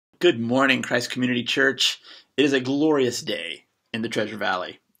Good morning, Christ Community Church. It is a glorious day in the Treasure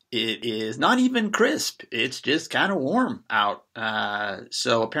Valley. It is not even crisp. It's just kind of warm out.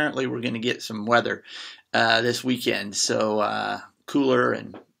 So apparently we're going to get some weather this weekend. So cooler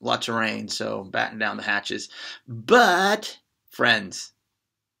and lots of rain. So batten down the hatches. But, friends,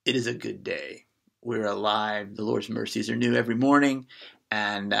 it is a good day. We're alive. The Lord's mercies are new every morning.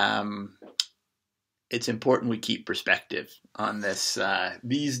 And it's important we keep perspective on this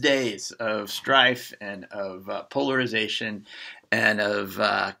these days of strife and of polarization and of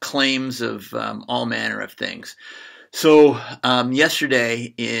claims of all manner of things. So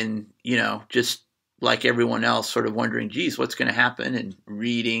yesterday, just like everyone else, sort of wondering, geez, what's going to happen, and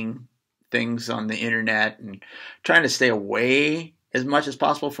reading things on the internet and trying to stay away as much as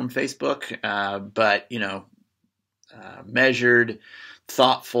possible from Facebook, but measured,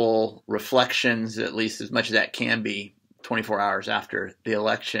 thoughtful reflections, at least as much as that can be, 24 hours after the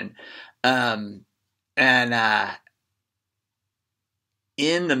election. And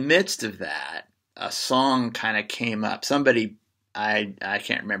in the midst of that, a song kind of came up. Somebody, I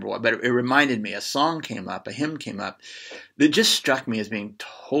can't remember what, but it reminded me, a song came up, a hymn came up that just struck me as being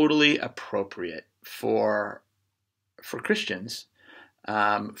totally appropriate for Christians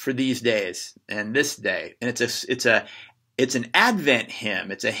for these days and this day. And it's an Advent hymn.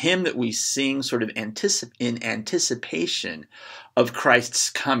 It's a hymn that we sing sort of in anticipation of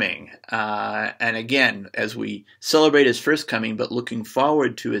Christ's coming. And again, as we celebrate his first coming, but looking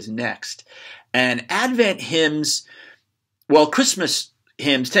forward to his next. And Advent hymns, well, Christmas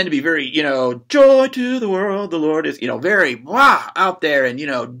hymns tend to be very, joy to the world, the Lord is, very out there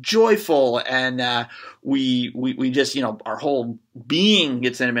and, joyful. And we just, our whole being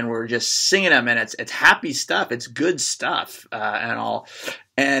gets in them and we're just singing them, and it's happy stuff. It's good stuff and all.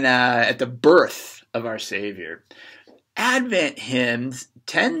 And at the birth of our Savior. Advent hymns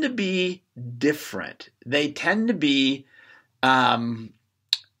tend to be different. They tend to be often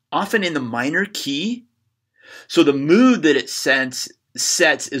in the minor key. So the mood that it sets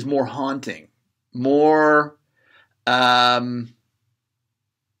is more haunting, more, I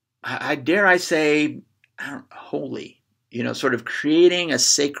dare I say, holy, sort of creating a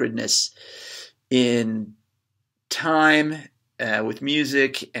sacredness in time with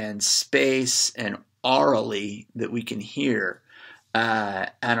music and space and aurally that we can hear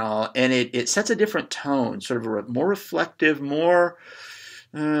and all. And it sets a different tone, sort of more reflective, more,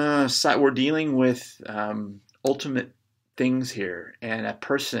 we're dealing with ultimate things here, and a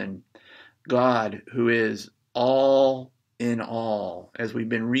person, God, who is all in all. As we've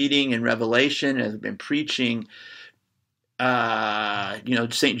been reading in Revelation, as we've been preaching,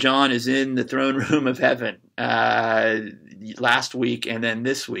 St. John is in the throne room of heaven last week, and then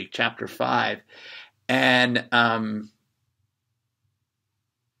this week, chapter 5. And all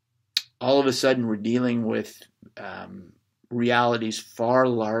of a sudden we're dealing with realities far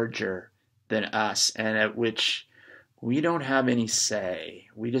larger than us, and at which we don't have any say.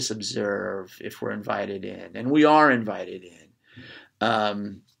 We just observe if we're invited in, and we are invited in.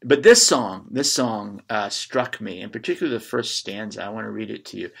 But this song struck me, and particularly the first stanza. I want to read it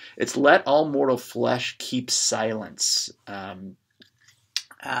to you. It's "Let all mortal flesh keep silence," and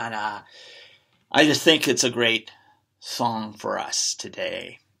I just think it's a great song for us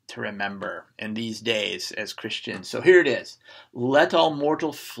today to remember in these days as Christians. So here it is: "Let all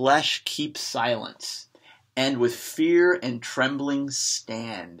mortal flesh keep silence, and with fear and trembling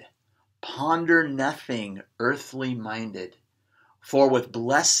stand. Ponder nothing earthly minded, for with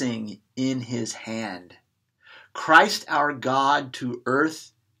blessing in his hand, Christ our God to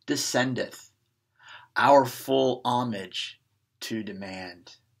earth descendeth, our full homage to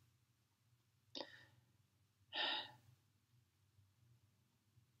demand."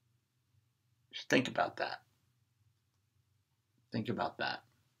 Just think about that. Think about that.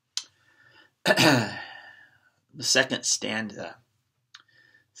 The second stanza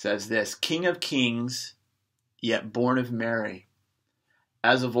says this: "King of kings, yet born of Mary,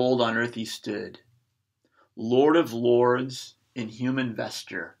 as of old on earth he stood, Lord of lords in human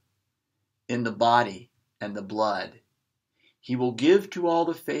vesture, in the body and the blood. He will give to all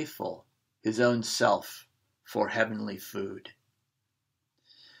the faithful his own self for heavenly food."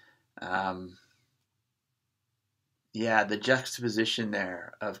 The juxtaposition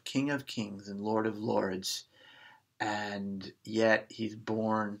there of King of kings and Lord of lords, and yet he's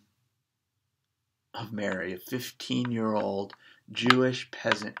born of Mary, a 15-year-old Jewish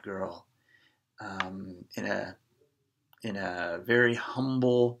peasant girl, in a very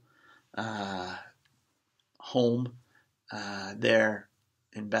humble home there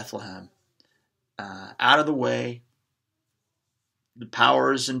in Bethlehem, out of the way, The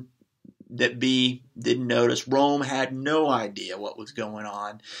powers and that be didn't notice. Rome had no idea what was going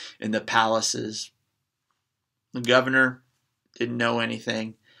on in the palaces. The governor didn't know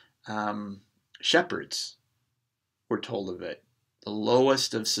anything. Shepherds were told of it. The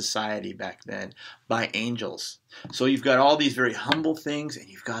lowest of society back then, by angels. So you've got all these very humble things, and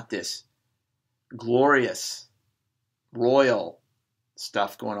you've got this glorious, royal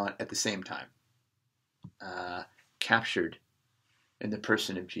stuff going on at the same time. Captured in the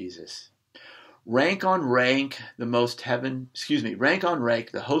person of Jesus. Rank on rank, rank on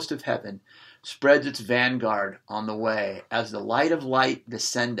rank, the host of heaven spreads its vanguard on the way, as the light of light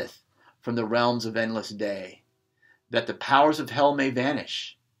descendeth from the realms of endless day, that the powers of hell may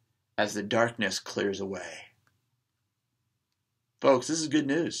vanish as the darkness clears away. Folks, this is good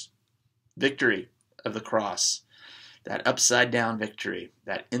news. Victory of the cross, that upside down victory,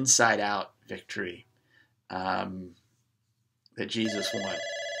 that inside out victory that Jesus won.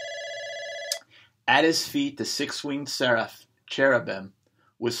 At his feet, the six-winged cherubim,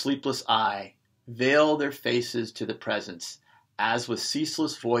 with sleepless eye, veil their faces to the presence, as with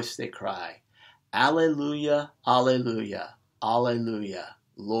ceaseless voice they cry, Alleluia, Alleluia, Alleluia,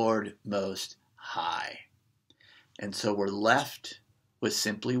 Lord Most High. And so we're left with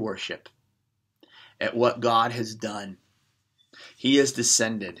simply worship at what God has done. He has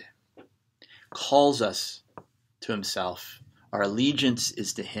descended, calls us to himself. Our allegiance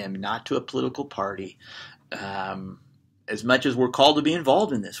is to him, not to a political party. As much as we're called to be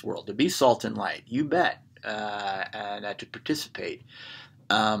involved in this world, to be salt and light, you bet, and to participate.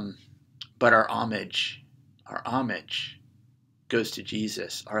 But our homage goes to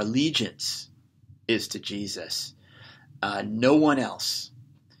Jesus. Our allegiance is to Jesus. No one else.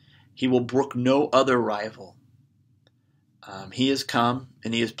 He will brook no other rival. He has come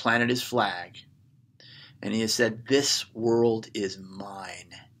and he has planted his flag. And he has said, this world is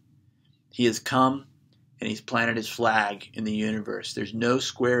mine. He has come and he's planted his flag in the universe. There's no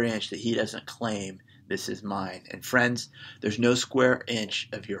square inch that he doesn't claim, this is mine. And friends, there's no square inch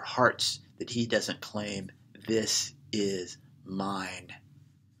of your hearts that he doesn't claim, this is mine.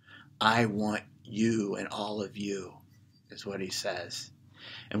 I want you and all of you, is what he says.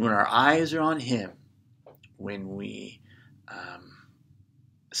 And when our eyes are on him, when we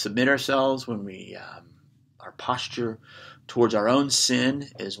submit ourselves, when we our posture towards our own sin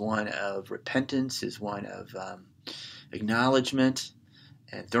is one of repentance, is one of acknowledgement,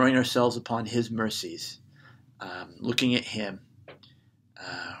 and throwing ourselves upon his mercies, looking at him,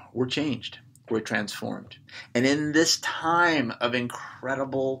 we're changed, we're transformed. And in this time of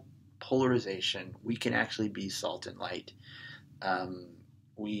incredible polarization, we can actually be salt and light.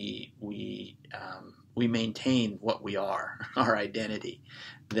 We maintain what we are, our identity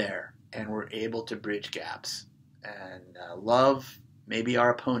there, and we're able to bridge gaps and love maybe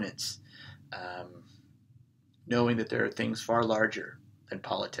our opponents, knowing that there are things far larger than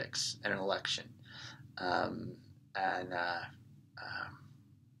politics and an election, and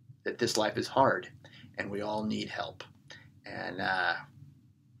that this life is hard and we all need help, and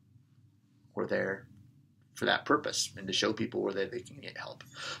we're there for that purpose and to show people where they can get help.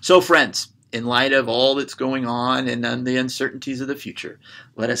 So friends, in light of all that's going on and on the uncertainties of the future,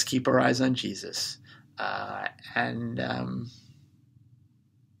 let us keep our eyes on Jesus. And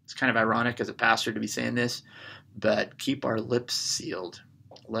it's kind of ironic as a pastor to be saying this, but keep our lips sealed.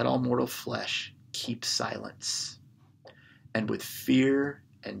 Let all mortal flesh keep silence. And with fear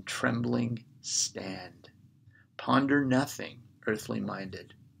and trembling stand. Ponder nothing earthly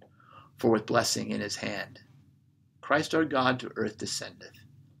minded, for with blessing in his hand, Christ our God to earth descendeth,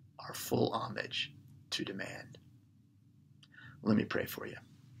 our full homage to demand. Let me pray for you.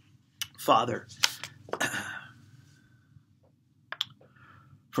 Father,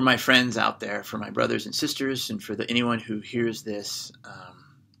 for my friends out there, for my brothers and sisters, and for anyone who hears this,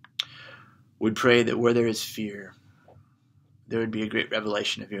 would pray that where there is fear, there would be a great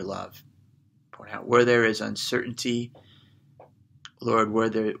revelation of your love. Point out where there is uncertainty, Lord,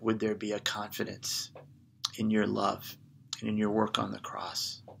 would there be a confidence in your love and in your work on the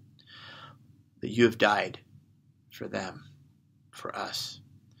cross, that you have died for them, for us.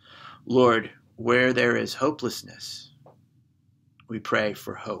 Lord, where there is hopelessness, we pray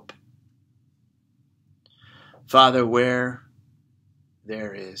for hope. Father, where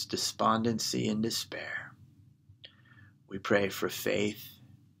there is despondency and despair, we pray for faith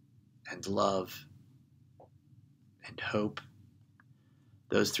and love and hope,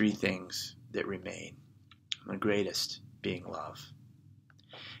 those three things that remain, the greatest being love.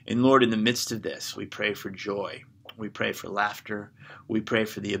 And Lord, in the midst of this, we pray for joy. We pray for laughter. We pray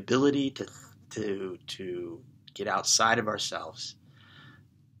for the ability to get outside of ourselves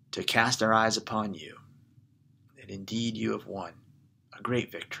to cast our eyes upon you, that indeed you have won a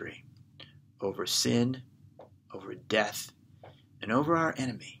great victory over sin, over death, and over our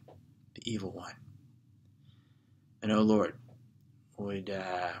enemy, the evil one. And oh Lord, would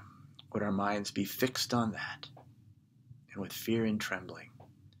our minds be fixed on that, and with fear and trembling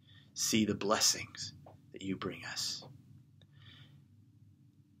see the blessings that you bring us.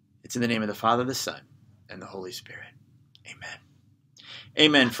 It's in the name of the Father, the Son, and the Holy Spirit. Amen.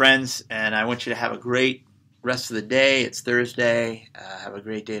 Amen, friends. And I want you to have a great rest of the day. It's Thursday. Have a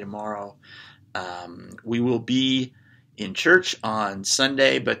great day tomorrow. We will be in church on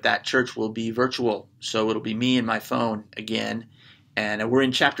Sunday, but that church will be virtual. So it'll be me and my phone again. And we're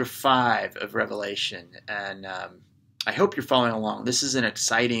in chapter 5 of Revelation. And I hope you're following along. This is an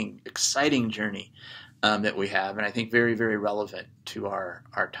exciting journey that we have, and I think very, very relevant to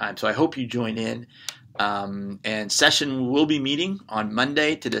our time. So I hope you join in. And session will be meeting on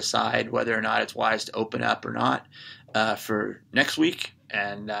Monday to decide whether or not it's wise to open up or not for next week.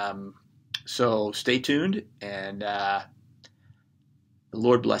 And so stay tuned, and the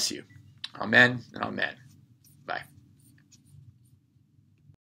Lord bless you. Amen and amen. Bye.